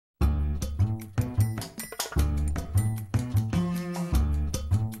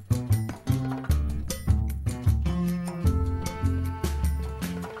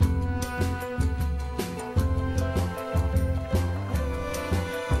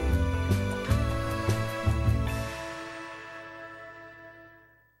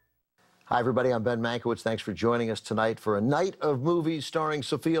Hi, everybody. I'm Ben Mankiewicz. Thanks for joining us tonight for a night of movies starring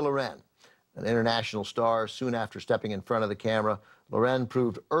Sophia Loren. An international star, soon after stepping in front of the camera, Loren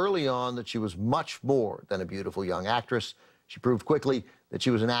proved early on that she was much more than a beautiful young actress. She proved quickly that she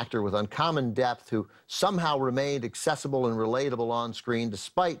was an actor with uncommon depth who somehow remained accessible and relatable on screen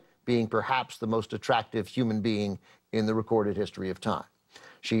despite being perhaps the most attractive human being in the recorded history of time.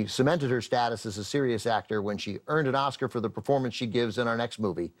 She cemented her status as a serious actor when she earned an Oscar for the performance she gives in our next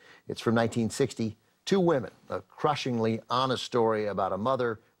movie. It's from 1960, Two Women, a crushingly honest story about a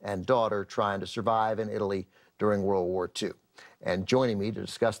mother and daughter trying to survive in Italy during World War II. And joining me to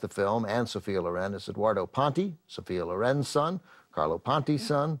discuss the film and Sophia Loren is Eduardo Ponti, Sophia Loren's son, Carlo Ponti's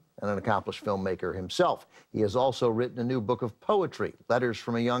son, and an accomplished filmmaker himself. He has also written a new book of poetry, Letters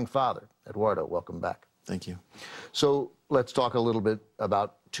from a Young Father. Eduardo, welcome back. Thank you. So let's talk a little bit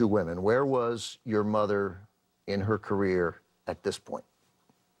about Two Women. Where was your mother in her career at this point?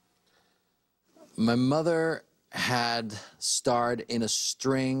 My mother had starred in a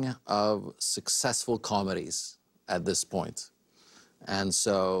string of successful comedies at this point. And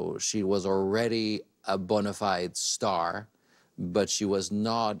so she was already a bona fide star, but she was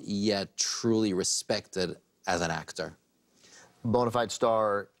not yet truly respected as an actor. Bona fide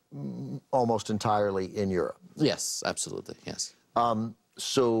star almost entirely in Europe. Yes, absolutely, yes.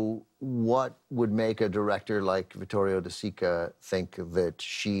 So what would make a director like Vittorio De Sica think that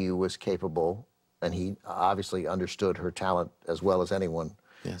she was capable, and he obviously understood her talent as well as anyone?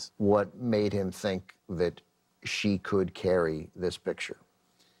 Yes. What made him think that she could carry this picture?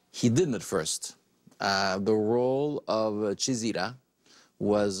 He didn't at first. The role of Cesira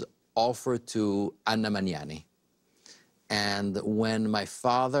was offered to Anna Magnani. And when my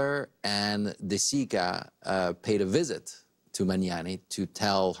father and De Sica paid a visit to Magnani to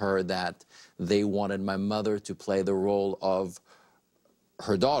tell her that they wanted my mother to play the role of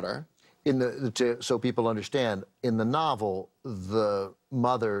her daughter. So people understand, in the novel, the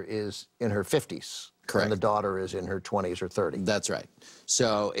mother is in her 50s. Correct. And the daughter is in her 20s or 30s. That's right.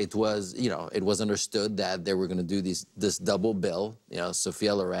 So it was, it was understood that they were going to do this double bill,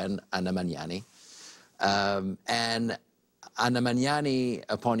 Sophia Loren, Anna Magnani. And Anna Magnani,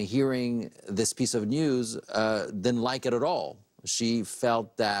 upon hearing this piece of news, didn't like it at all. She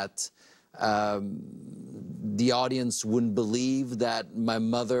felt that the audience wouldn't believe that my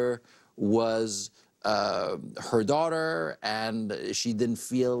mother was her daughter, and she didn't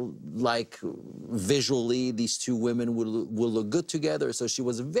feel like visually these two women will look good together. So she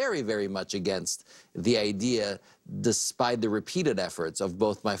was very, very much against the idea, despite the repeated efforts of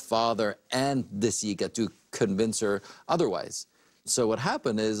both my father and De Sica to convince her otherwise. So what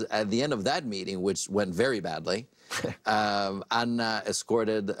happened is, at the end of that meeting, which went very badly, Anna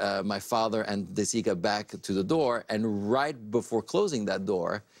escorted my father and De Sica back to the door, and right before closing that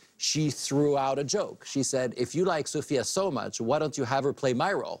door, she threw out a joke. She said, "If you like Sophia so much, why don't you have her play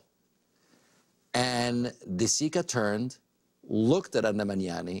my role?" And De Sica turned, looked at Anna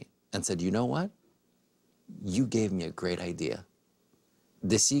Magnani, and said, "You know what? You gave me a great idea."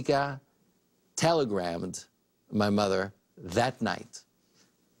 De Sica telegrammed my mother that night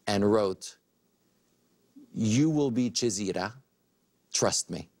and wrote, "You will be Cesira, trust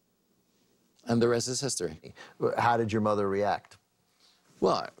me." And the rest is history. How did your mother react?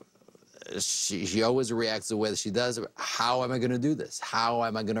 Well, she always reacts the way that she does. How am I going to do this? How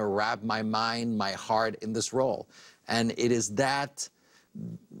am I going to wrap my mind, my heart in this role? And it is that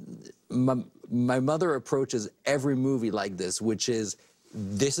my mother approaches every movie like this, which is,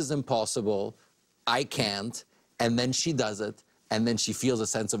 this is impossible, I can't, and then she does it, and then she feels a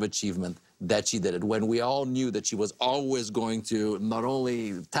sense of achievement that she did it, when we all knew that she was always going to not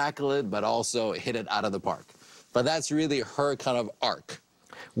only tackle it, but also hit it out of the park. But that's really her kind of arc.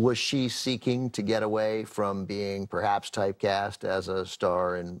 Was she seeking to get away from being perhaps typecast as a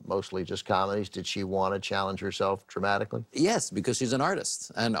star in mostly just comedies? Did she want to challenge herself dramatically? Yes, because she's an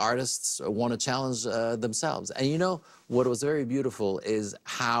artist, and artists want to challenge themselves. And you know, what was very beautiful is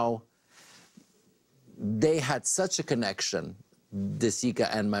how they had such a connection, De Sica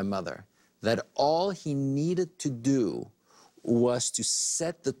and my mother, that all he needed to do was to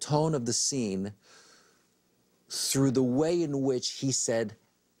set the tone of the scene through the way in which he said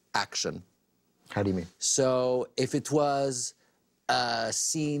action. How do you mean? So if it was a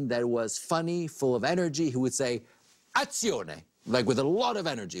scene that was funny, full of energy, he would say, azione, like with a lot of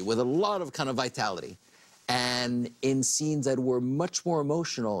energy, with a lot of kind of vitality. And in scenes that were much more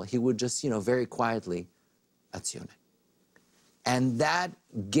emotional, he would just, very quietly, azione. And that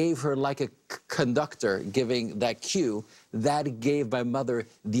gave her, like a conductor giving that cue, that gave my mother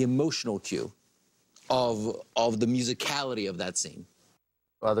the emotional cue of the musicality of that scene.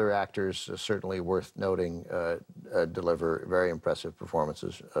 other actors certainly worth noting deliver very impressive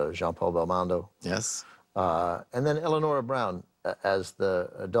performances. Jean-Paul Belmondo. Yes. And then Eleonora Brown as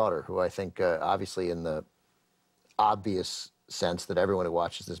the daughter, who I think obviously in the obvious sense that everyone who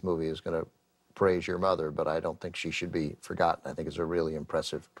watches this movie is going to praise your mother, but I don't think she should be forgotten. I think it's a really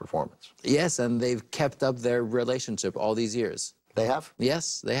impressive performance. Yes, and they've kept up their relationship all these years. They have?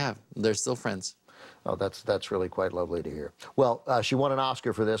 Yes, they have. They're still friends. Oh, that's really quite lovely to hear. Well, she won an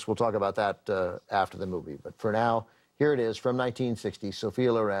Oscar for this. We'll talk about that after the movie. But for now, here it is from 1960,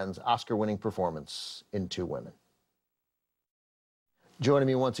 Sophia Loren's Oscar-winning performance in Two Women. Joining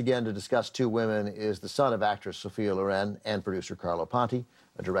me once again to discuss Two Women is the son of actress Sophia Loren and producer Carlo Ponti,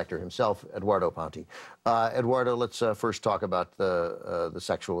 a director himself, Eduardo Ponti. Eduardo, let's first talk about the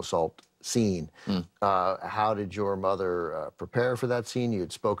sexual assault scene. How did your mother prepare for that scene? You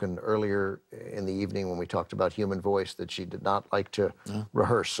had spoken earlier in the evening when we talked about human voice that she did not like to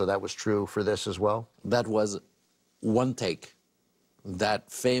rehearse, so that was true for this as well? That was one take.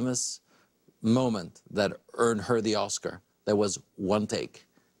 That famous moment that earned her the Oscar. That was one take.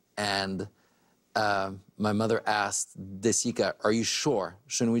 And my mother asked Desica, are you sure?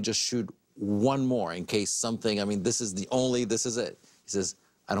 Shouldn't we just shoot one more in case something, I mean, this is it. He says,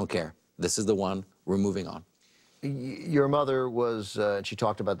 I don't care. This is the one. We're moving on. Your mother was, and she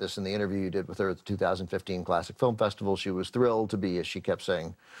talked about this in the interview you did with her at the 2015 Classic Film Festival. She was thrilled to be, as she kept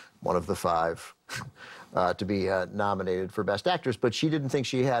saying, one of the five to be nominated for Best Actress, but she didn't think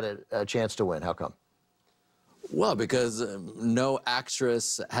she had a chance to win. How come? Well, because no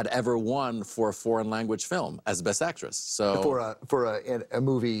actress had ever won for a foreign language film as Best Actress. So for a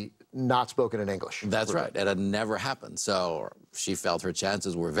movie not spoken in English. That's right. It had never happened. So she felt her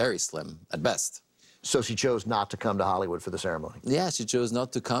chances were very slim at best. So she chose not to come to Hollywood for the ceremony. Yeah, she chose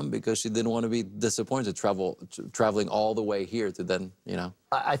not to come because she didn't want to be disappointed traveling all the way here to then, you know.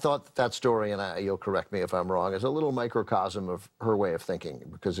 I thought that story, and you'll correct me if I'm wrong, is a little microcosm of her way of thinking,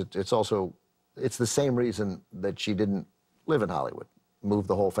 because it's the same reason that she didn't live in Hollywood, moved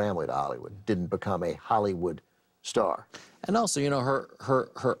the whole family to Hollywood, didn't become a Hollywood star. And also, you know,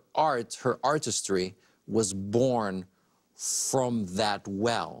 her art, her artistry was born from that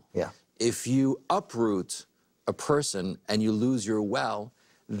well. Yeah. If you uproot a person and you lose your well,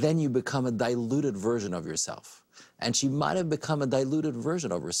 then you become a diluted version of yourself. And she might have become a diluted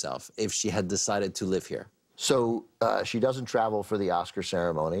version of herself if she had decided to live here. So she doesn't travel for the Oscar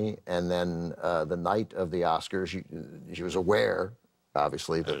ceremony, and then the night of the Oscars, she was aware,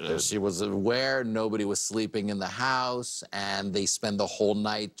 obviously. That she was aware nobody was sleeping in the house, and they spend the whole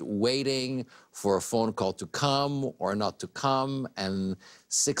night waiting for a phone call to come or not to come, and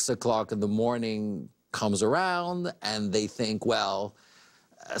 6 o'clock in the morning comes around, and they think, well,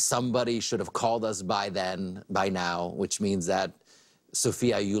 somebody should have called us by now, which means that,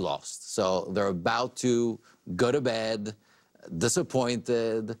 Sophia, you lost. So they're about to go to bed,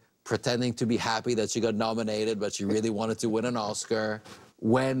 disappointed, pretending to be happy that she got nominated, but she really wanted to win an Oscar,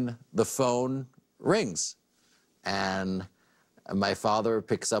 when the phone rings. And my father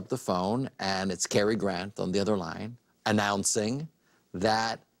picks up the phone, and it's Cary Grant on the other line, announcing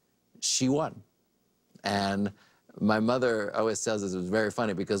that she won. And my mother always tells us, it was very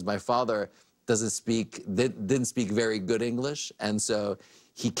funny, because my father didn't speak very good English, and so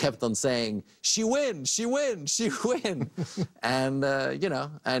he kept on saying, she win, she win, she win. And, you know,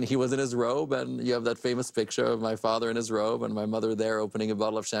 and he was in his robe, and you have that famous picture of my father in his robe and my mother there opening a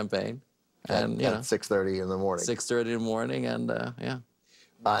bottle of champagne. And, at 6:30 in the morning. 6:30 in the morning, and, yeah.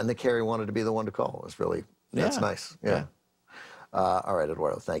 And the Cary wanted to be the one to call. It's really, that's nice. Yeah. All right,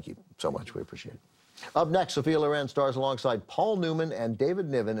 Eduardo, thank you so much. We appreciate it. Up next, Sophia Loren stars alongside Paul Newman and David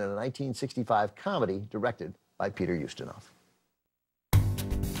Niven in a 1965 comedy directed by Peter Ustinov.